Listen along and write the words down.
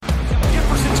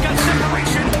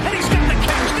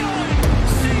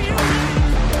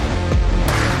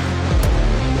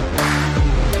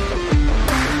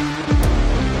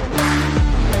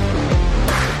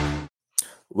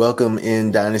Welcome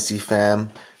in Dynasty fam.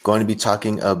 Going to be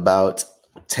talking about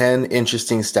 10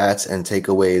 interesting stats and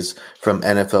takeaways from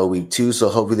NFL Week 2. So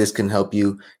hopefully this can help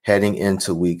you heading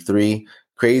into Week 3.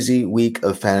 Crazy week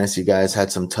of fantasy, guys.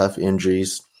 Had some tough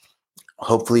injuries.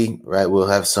 Hopefully, right, we'll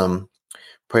have some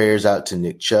prayers out to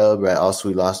Nick Chubb, right? Also,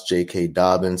 we lost J.K.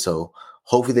 Dobbins. So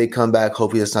hopefully they come back.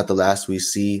 Hopefully that's not the last we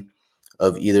see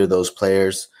of either of those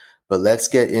players. But let's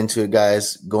get into it,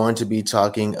 guys. Going to be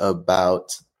talking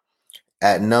about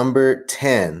at number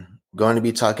 10, going to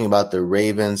be talking about the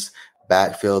Ravens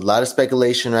backfield. A lot of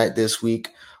speculation right this week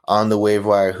on the waiver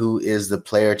wire. Who is the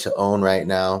player to own right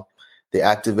now? They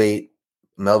activate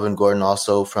Melvin Gordon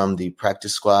also from the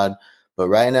practice squad. But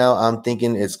right now, I'm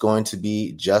thinking it's going to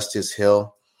be Justice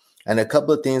Hill. And a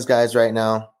couple of things, guys, right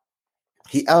now.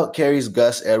 He outcarries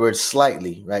Gus Edwards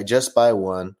slightly, right? Just by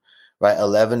one, right?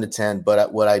 11 to 10.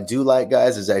 But what I do like,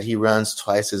 guys, is that he runs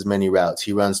twice as many routes.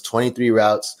 He runs 23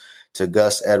 routes to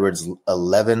Gus Edwards'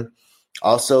 11.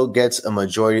 Also gets a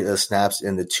majority of the snaps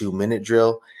in the 2-minute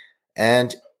drill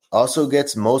and also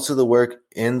gets most of the work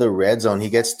in the red zone. He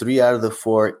gets 3 out of the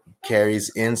 4 carries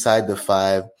inside the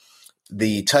 5.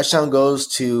 The touchdown goes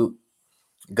to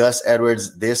Gus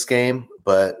Edwards this game,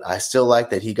 but I still like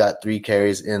that he got 3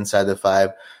 carries inside the 5.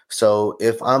 So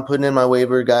if I'm putting in my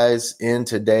waiver, guys, in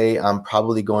today, I'm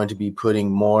probably going to be putting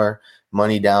more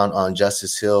money down on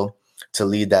Justice Hill to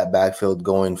lead that backfield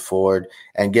going forward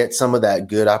and get some of that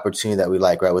good opportunity that we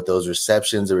like, right, with those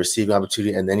receptions, the receiving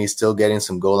opportunity, and then he's still getting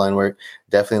some goal line work.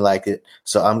 Definitely like it.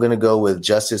 So I'm going to go with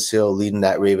Justice Hill leading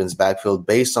that Ravens backfield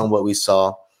based on what we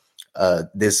saw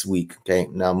this week. Okay,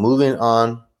 now moving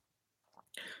on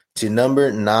to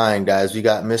number 9, guys, we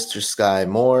got Mr. Sky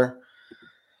Moore.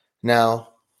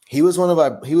 Now, he was one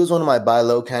of my buy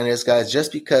low candidates, guys,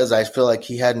 just because I feel like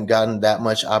he hadn't gotten that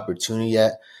much opportunity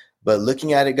yet. But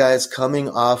looking at it, guys, coming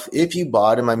off, if you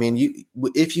bought him, I mean,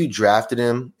 if you drafted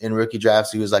him in rookie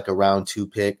drafts, he was like a round 2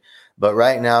 pick. But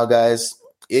right now, guys,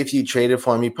 if you traded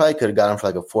for him, you probably could have got him for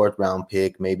like a 4th round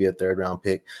pick, maybe a 3rd round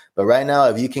pick. But right now,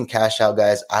 if you can cash out,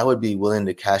 guys, I would be willing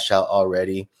to cash out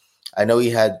already. I know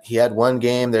he had one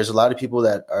game. There's a lot of people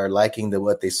that are liking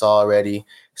what they saw already,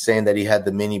 saying that he had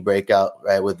the mini breakout,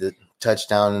 right, with the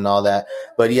touchdown and all that.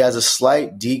 But he has a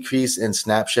slight decrease in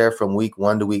snap share from week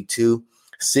 1 to week 2.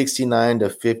 69 to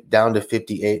 50, down to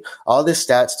 58. All this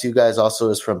stats too, guys,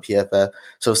 also is from PFF.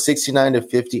 So 69 to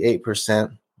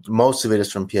 58%. Most of it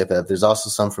is from PFF. There's also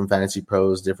some from Fantasy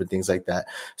Pros, different things like that.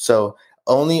 So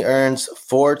only earns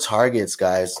 4 targets,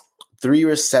 guys. 3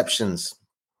 receptions.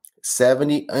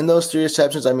 70 in those 3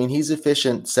 receptions. I mean, he's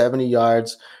efficient, 70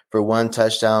 yards for 1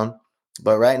 touchdown.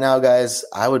 But right now, guys,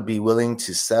 I would be willing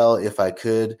to sell if I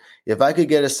could. If I could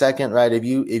get a second, right? If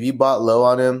you bought low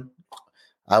on him,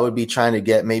 I would be trying to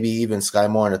get maybe even Sky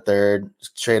Moore in a 3rd,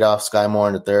 trade off Sky Moore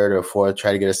in a 3rd or 4th,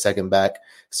 try to get a second back,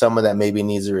 someone that maybe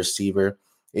needs a receiver.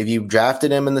 If you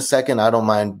drafted him in the 2nd, I don't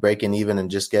mind breaking even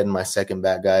and just getting my second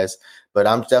back, guys. But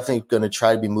I'm definitely going to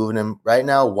try to be moving him. Right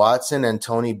now, Watson and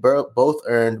Tony both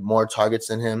earned more targets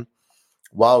than him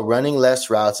while running less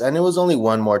routes. And it was only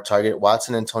 1 more target.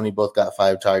 Watson and Tony both got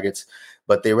 5 targets.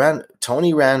 But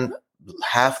Tony ran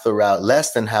half the route,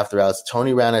 less than half the routes.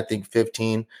 Tony ran, I think,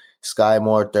 15. Sky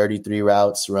Moore, 33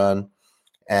 routes run.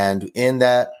 And in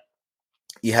that,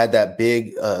 you had that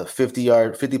big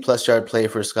 50-plus yard play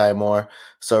for Sky Moore.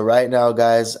 So right now,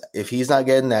 guys, if he's not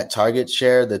getting that target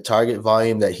share, the target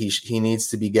volume that he needs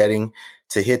to be getting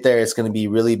to hit there, it's going to be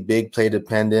really big play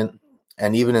dependent.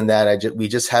 And even in that, we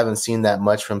just haven't seen that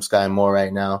much from Sky Moore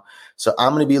right now. So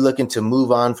I'm going to be looking to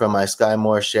move on from my Sky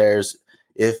Moore shares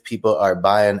if people are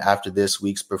buying after this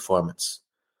week's performance.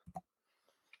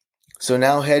 So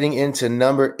now heading into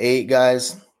number 8,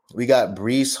 guys, we got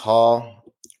Breece Hall.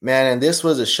 Man, and this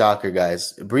was a shocker,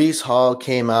 guys. Breece Hall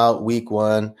came out week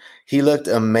 1. He looked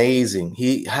amazing.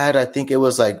 He had, I think it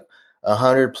was like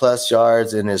 100-plus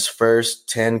yards in his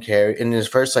first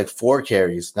 4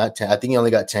 carries. Not 10. I think he only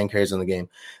got 10 carries in the game.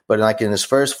 But like in his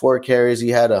first 4 carries, he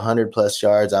had 100-plus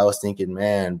yards. I was thinking,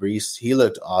 man, Breece, he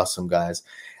looked awesome, guys.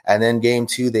 And then game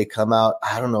 2, they come out.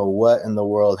 I don't know what in the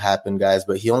world happened, guys,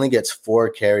 but he only gets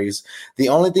 4 carries. The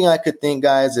only thing I could think,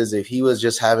 guys, is if he was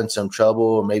just having some trouble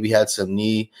or maybe had some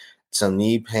knee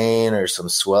pain or some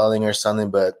swelling or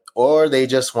something, or they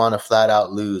just want to flat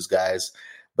out lose, guys.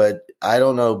 But I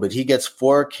don't know. But he gets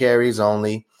 4 carries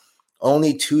only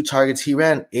 2 targets. He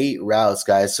ran 8 routes,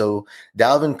 guys. So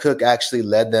Dalvin Cook actually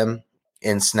led them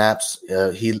in snaps.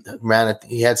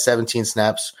 He had 17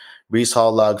 snaps. Breece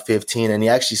Hall logged 15, and he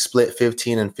actually split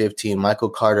 15 and 15. Michael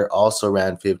Carter also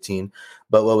ran 15.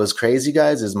 But what was crazy,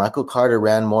 guys, is Michael Carter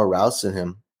ran more routes than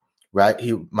him. right?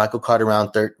 Michael Carter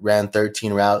ran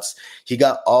 13 routes. He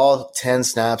got all 10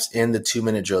 snaps in the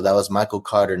 2-minute drill. That was Michael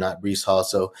Carter, not Breece Hall.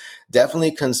 So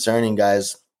definitely concerning,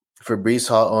 guys, for Breece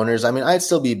Hall owners. I mean, I'd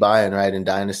still be buying, right, in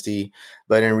Dynasty,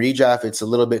 but in redraft, it's a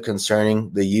little bit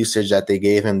concerning, the usage that they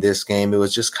gave him this game. It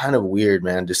was just kind of weird,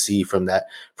 man, to see from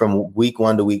week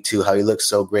 1 to week 2 how he looked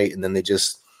so great, and then they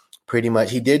just pretty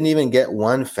much, he didn't even get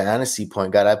one fantasy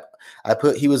point. God,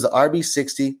 he was the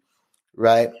RB60,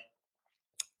 right?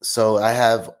 So I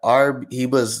have he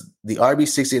was the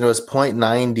RB60, and it was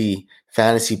 0.90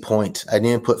 fantasy point. I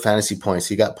didn't put fantasy points.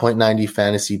 He got 0.90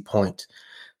 fantasy point.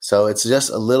 So it's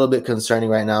just a little bit concerning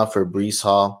right now for Breece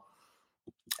Hall.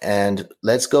 And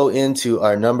let's go into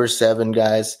our number 7,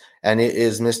 guys. And it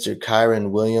is Mr.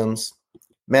 Kyren Williams.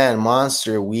 Man,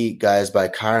 monster week, guys, by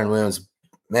Kyren Williams.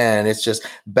 Man, it's just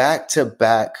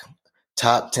back-to-back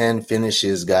top 10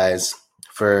 finishes, guys,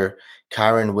 for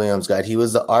Kyren Williams, guys. He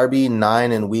was the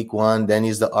RB9 in week 1. Then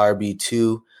he's the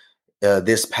RB2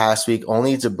 this past week,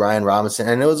 only to Brian Robinson.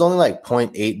 And it was only like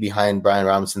 0.8 behind Brian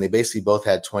Robinson. They basically both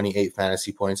had 28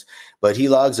 fantasy points. But he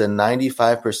logs a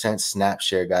 95% snap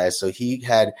share, guys. So he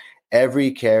had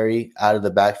every carry out of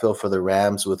the backfield for the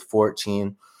Rams with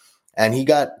 14. And he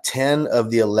got 10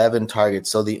 of the 11 targets.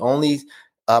 So the only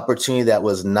opportunity that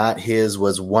was not his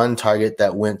was one target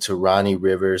that went to Ronnie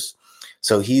Rivers.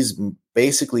 So he's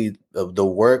basically the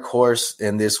workhorse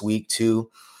in this week 2.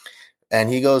 And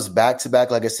he goes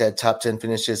back-to-back, like I said, top 10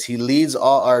 finishes. He leads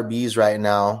all RBs right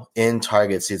now in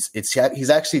targets. He's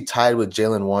actually tied with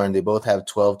Jaylen Warren. They both have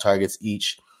 12 targets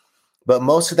each. But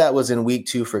most of that was in week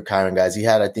 2 for Kyren, guys. He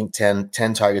had, I think, 10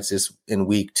 targets in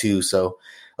week 2. So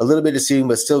a little bit deceiving,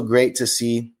 but still great to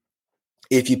see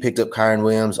if you picked up Kyren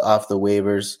Williams off the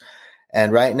waivers.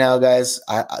 And right now, guys,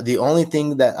 the only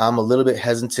thing that I'm a little bit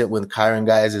hesitant with Kyren,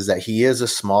 guys, is that he is a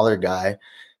smaller guy.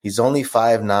 He's only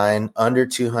 5'9", under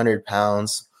 200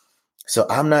 pounds. So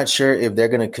I'm not sure if they're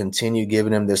going to continue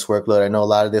giving him this workload. I know a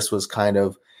lot of this was kind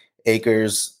of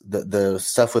Akers, the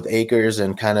stuff with Akers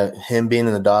and kind of him being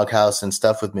in the doghouse and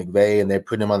stuff with McVay, and they're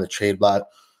putting him on the trade block,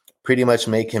 pretty much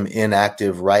make him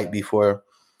inactive right before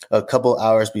a couple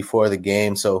hours before the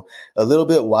game. So a little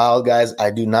bit wild, guys. I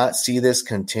do not see this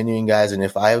continuing, guys. And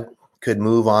if I could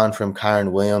move on from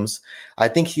Kyren Williams, I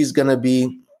think he's going to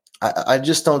be – I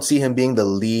just don't see him being the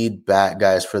lead back,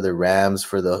 guys, for the Rams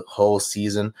for the whole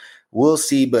season. We'll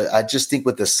see, but I just think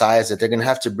with the size that they're going to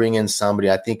have to bring in somebody.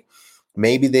 I think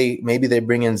maybe they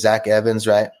bring in Zach Evans,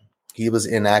 right? He was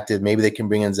inactive. Maybe they can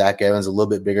bring in Zach Evans, a little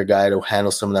bit bigger guy to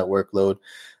handle some of that workload.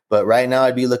 But right now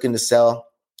I'd be looking to sell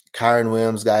Kyren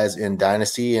Williams, guys, in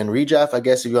Dynasty and redraft. I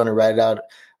guess if you want to ride it out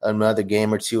another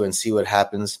game or two and see what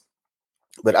happens.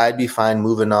 But I'd be fine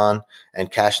moving on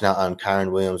and cashing out on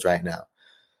Kyren Williams right now.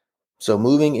 So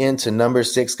moving into number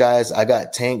 6, guys, I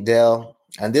got Tank Dell,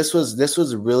 and this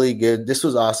was really good. This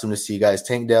was awesome to see, guys.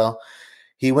 Tank Dell,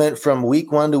 he went from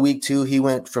week 1 to week 2. He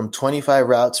went from 25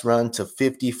 routes run to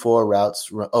 54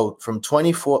 routes. From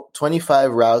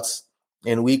 25 routes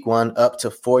in week 1 up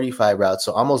to 45 routes.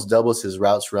 So almost doubles his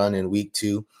routes run in week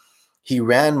 2. He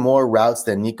ran more routes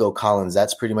than Nico Collins.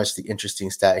 That's pretty much the interesting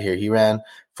stat here. He ran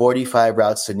 45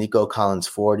 routes to Nico Collins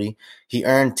 40. He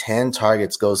earned 10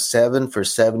 targets, goes 7 for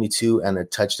 72 and a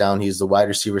touchdown. He's the wide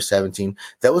receiver 17.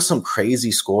 That was some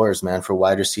crazy scores, man, for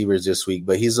wide receivers this week.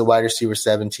 But he's the wide receiver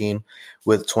 17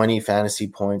 with 20 fantasy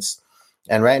points.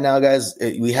 And right now, guys,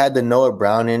 we had the Noah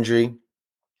Brown injury.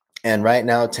 And right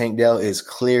now, Tank Dell is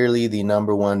clearly the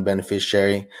number 1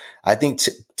 beneficiary. I think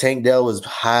Tank Dell was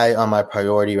high on my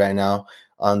priority right now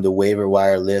on the waiver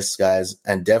wire list, guys,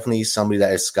 and definitely somebody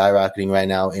that is skyrocketing right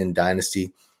now in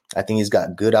Dynasty. I think he's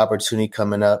got good opportunity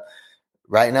coming up.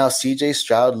 Right now, CJ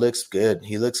Stroud looks good.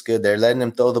 He looks good. They're letting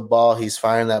him throw the ball. He's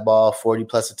firing that ball,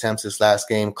 40-plus attempts this last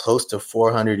game, close to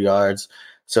 400 yards.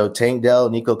 So Tank Dell,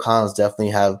 Nico Collins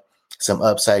definitely have some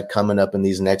upside coming up in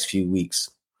these next few weeks.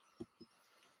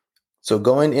 So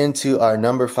going into our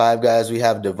number 5, guys, we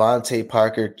have Devontae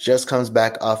Parker, just comes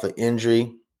back off an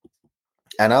injury.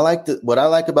 And what I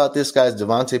like about this guy is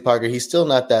Devontae Parker. He's still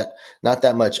not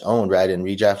that much owned, right, in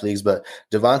redraft leagues. But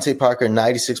Devontae Parker,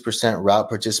 96% route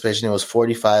participation. It was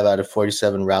 45 out of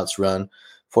 47 routes run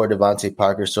for Devontae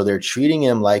Parker. So they're treating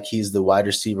him like he's the wide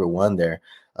receiver 1 there.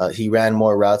 He ran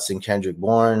more routes than Kendrick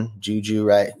Bourne, Juju,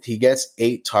 right? He gets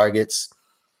 8 targets.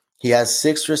 He has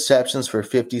 6 receptions for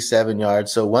 57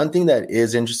 yards. So one thing that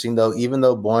is interesting, though, even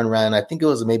though Bourne ran, I think it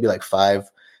was maybe like five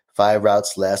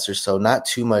routes less or so, not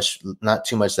too much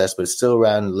less, but still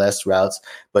ran less routes.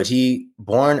 But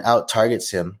Bourne out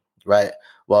targets him, right,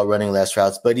 while running less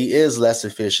routes. But he is less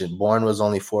efficient. Bourne was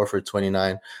only 4 for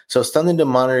 29. So something to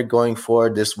monitor going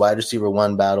forward, this wide receiver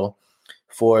 1 battle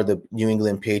for the New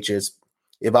England Patriots.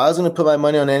 If I was going to put my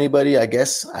money on anybody, I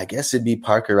guess it'd be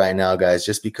Parker right now, guys,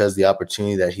 just because the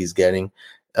opportunity that he's getting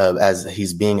as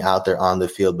he's being out there on the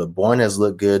field. But Bourne has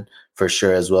looked good for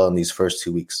sure as well in these first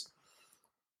 2 weeks.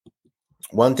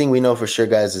 One thing we know for sure,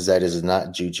 guys, is that it is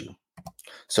not Juju.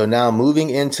 So now moving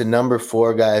into number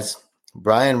 4, guys,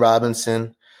 Brian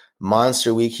Robinson,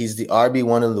 monster week. He's the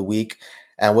RB1 of the week.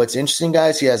 And what's interesting,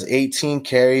 guys, he has 18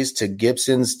 carries to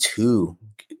Gibson's 2.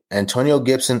 Antonio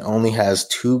Gibson only has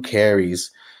 2 carries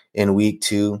in week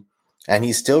 2, and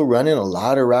he's still running a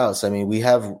lot of routes. I mean,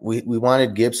 we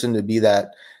wanted Gibson to be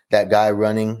that guy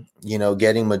running,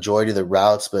 getting majority of the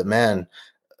routes. But man,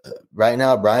 right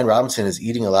now, Brian Robinson is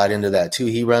eating a lot into that too.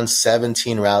 He runs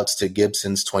 17 routes to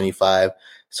Gibson's 25.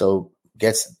 So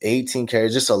gets 18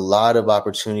 carries, just a lot of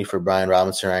opportunity for Brian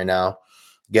Robinson right now.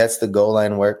 Gets the goal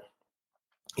line work.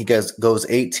 He goes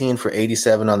 18 for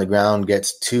 87 on the ground,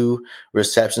 gets 2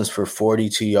 receptions for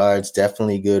 42 yards.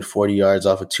 Definitely good, 40 yards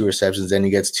off of 2 receptions. Then he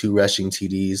gets 2 rushing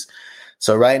TDs.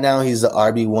 So right now he's the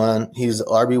RB1. He's the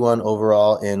RB1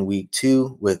 overall in week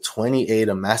 2 with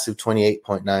a massive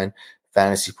 28.9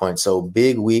 fantasy points. So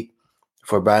big week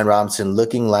for Brian Robinson,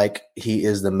 looking like he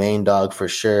is the main dog for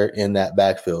sure in that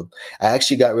backfield. I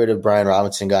actually got rid of Brian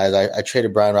Robinson, guys. I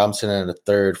traded Brian Robinson in a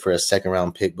third for a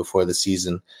second-round pick before the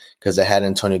season because I had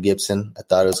Antonio Gibson. I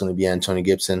thought it was going to be Antonio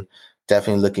Gibson.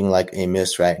 Definitely looking like a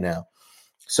miss right now.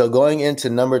 So going into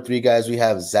number 3, guys, we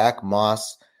have Zach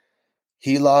Moss.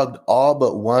 He logged all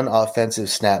but 1 offensive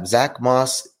snap. Zach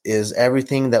Moss is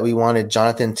everything that we wanted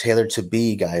Jonathan Taylor to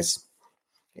be, guys,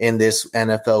 in this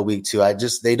NFL week 2.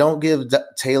 They don't give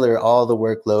Taylor all the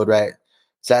workload, right?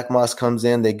 Zach Moss comes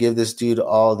in, they give this dude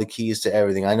all the keys to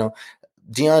everything. I know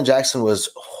Deion Jackson was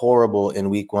horrible in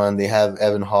week 1. They have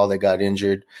Evan Hall that got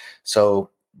injured. So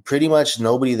pretty much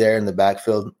nobody there in the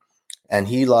backfield. And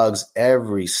he logs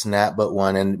every snap but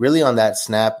 1. And really on that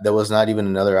snap, there was not even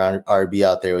another RB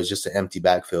out there. It was just an empty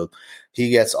backfield. He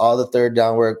gets all the third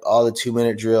down work, all the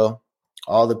 2-minute drill,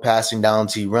 all the passing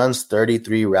downs. He runs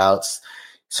 33 routes.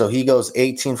 So he goes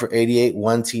 18 for 88,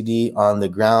 1 TD on the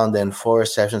ground, then 4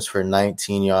 receptions for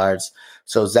 19 yards.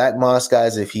 So Zach Moss,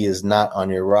 guys, if he is not on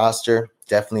your roster,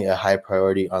 definitely a high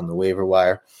priority on the waiver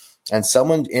wire. And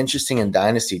someone interesting in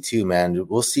Dynasty too, man.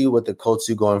 We'll see what the Colts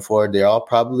do going forward. They all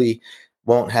probably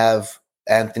won't have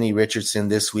Anthony Richardson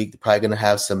this week. They're probably going to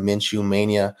have some Minshew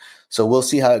mania. So we'll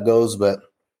see how it goes. But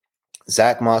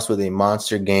Zach Moss with a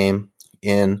monster game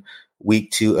in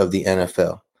week 2 of the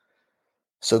NFL.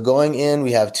 So going in,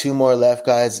 we have 2 more left,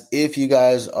 guys. If you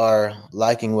guys are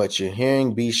liking what you're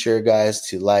hearing, be sure, guys,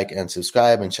 to like and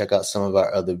subscribe and check out some of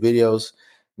our other videos.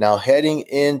 Now, heading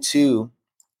into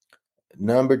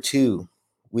number 2,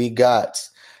 we got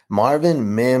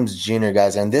Marvin Mims Jr.,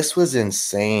 guys. And this was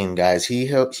insane, guys. He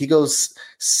goes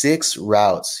 6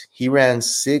 routes. He ran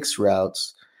 6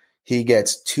 routes. He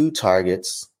gets 2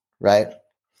 targets, right?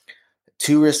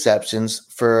 2 receptions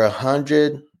for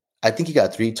 100. I think he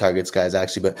got 3 targets, guys,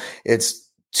 actually, but it's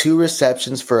 2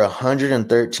 receptions for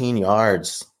 113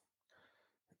 yards.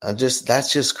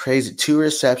 That's just crazy. 2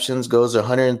 receptions goes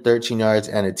 113 yards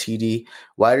and a TD.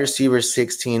 Wide receiver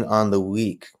 16 on the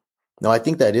week. No, I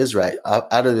think that is right.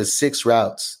 Out of the 6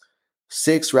 routes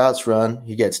run,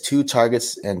 he gets 2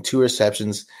 targets and 2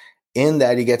 receptions. In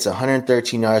that, he gets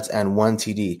 113 yards and 1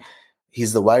 TD.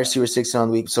 He's the wide receiver 16 on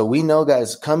the week. So we know,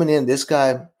 guys, coming in, this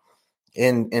guy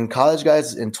in college,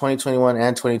 guys, in 2021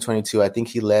 and 2022, I think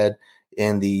he led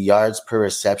in the yards per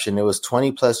reception. It was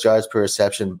 20 plus yards per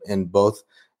reception in both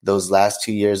those last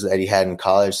 2 years that he had in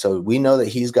college. So we know that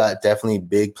he's got definitely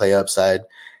big play upside.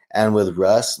 And with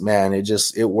Russ, man,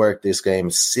 it worked this game.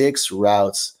 6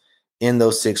 routes. In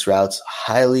those 6 routes,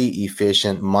 highly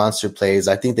efficient, monster plays.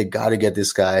 I think they got to get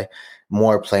this guy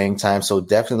more playing time. So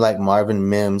definitely like Marvin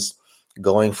Mims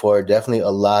going forward, definitely a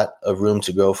lot of room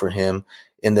to grow for him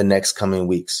in the next coming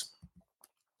weeks.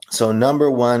 So number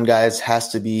 1, guys, has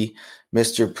to be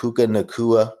Mr. Puka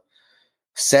Nacua.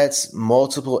 Sets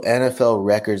multiple NFL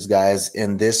records, guys,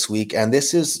 in this week. And these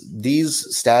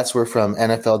stats were from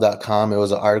NFL.com. It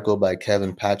was an article by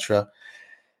Kevin Patra.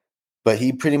 But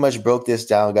he pretty much broke this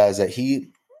down, guys, that he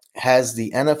has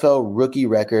the NFL rookie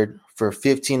record for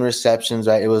 15 receptions,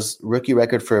 right? It was rookie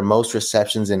record for most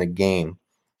receptions in a game.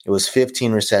 It was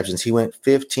 15 receptions. He went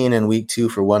 15 in week 2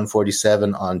 for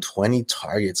 147 on 20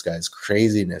 targets, guys.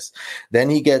 Craziness.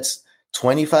 Then he gets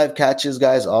 25 catches,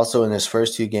 guys, also in his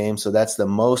first 2 games. So that's the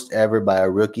most ever by a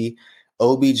rookie.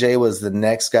 OBJ was the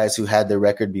next guys who had the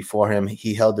record before him.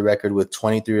 He held the record with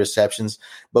 23 receptions.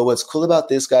 But what's cool about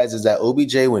this, guys, is that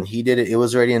OBJ, when he did it, it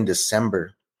was already in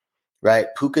December, right?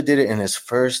 Puka did it in his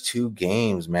first 2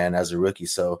 games, man, as a rookie.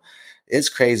 So it's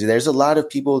crazy. There's a lot of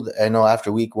people I know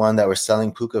after week 1 that were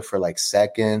selling Puka for like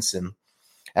seconds, and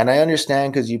I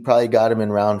understand because you probably got him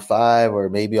in round 5 or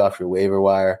maybe off your waiver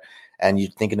wire, and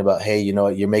you're thinking about, hey, you know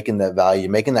what, you're making that value,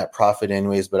 you're making that profit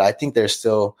anyways. But I think there's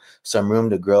still some room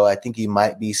to grow. I think you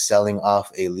might be selling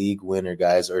off a league winner,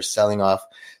 guys, or selling off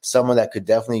someone that could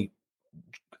definitely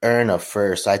earn a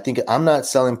first. I think I'm not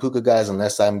selling Puka, guys,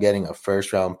 unless I'm getting a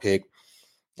first round pick.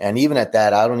 And even at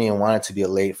that, I don't even want it to be a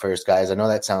late first, guys. I know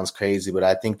that sounds crazy, but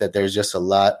I think that there's just a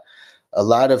lot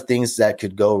of things that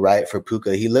could go right for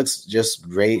Puka. He looks just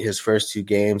great his first 2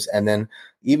 games. And then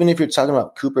even if you're talking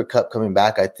about Cooper Kupp coming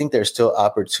back, I think there's still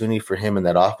opportunity for him in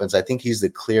that offense. I think he's the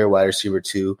clear wide receiver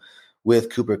 2 with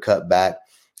Cooper Kupp back.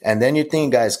 And then you're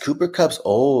thinking, guys, Cooper Kupp's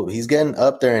old. He's getting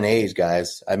up there in age,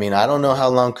 guys. I mean, I don't know how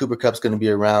long Cooper Kupp's going to be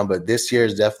around, but this year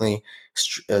is definitely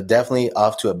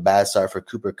off to a bad start for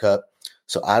Cooper Kupp.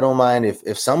 So I don't mind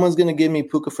if someone's going to give me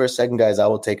Puka for a second, guys, I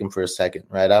will take him for a second,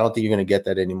 right? I don't think you're going to get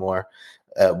that anymore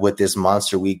with this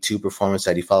monster week 2 performance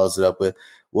that he follows it up with.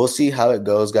 We'll see how it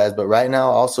goes, guys. But right now,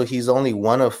 also, he's only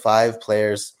one of 5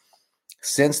 players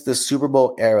since the Super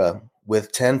Bowl era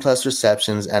with 10 plus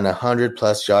receptions and 100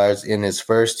 plus yards in his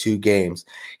first 2 games.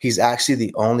 He's actually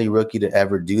the only rookie to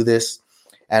ever do this.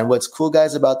 And what's cool,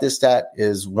 guys, about this stat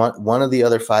is one of the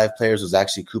other 5 players was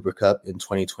actually Cooper Kupp in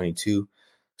 2022.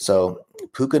 So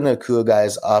Puka Nacua,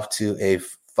 guys, off to a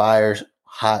fire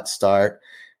hot start.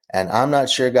 And I'm not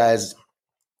sure, guys,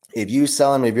 if you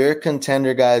sell him, if you're a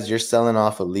contender, guys, you're selling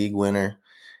off a league winner.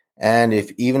 And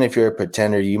even if you're a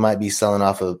pretender, you might be selling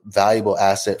off a valuable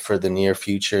asset for the near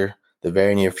future, the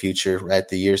very near future, right?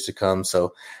 The years to come.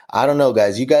 So I don't know,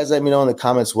 guys. You guys let me know in the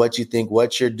comments what you think,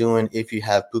 what you're doing if you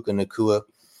have Puka Nacua.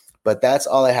 But that's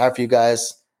all I have for you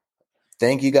guys.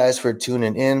 Thank you guys for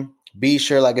tuning in. Be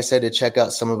sure, like I said, to check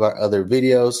out some of our other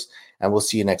videos, and we'll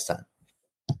see you next time.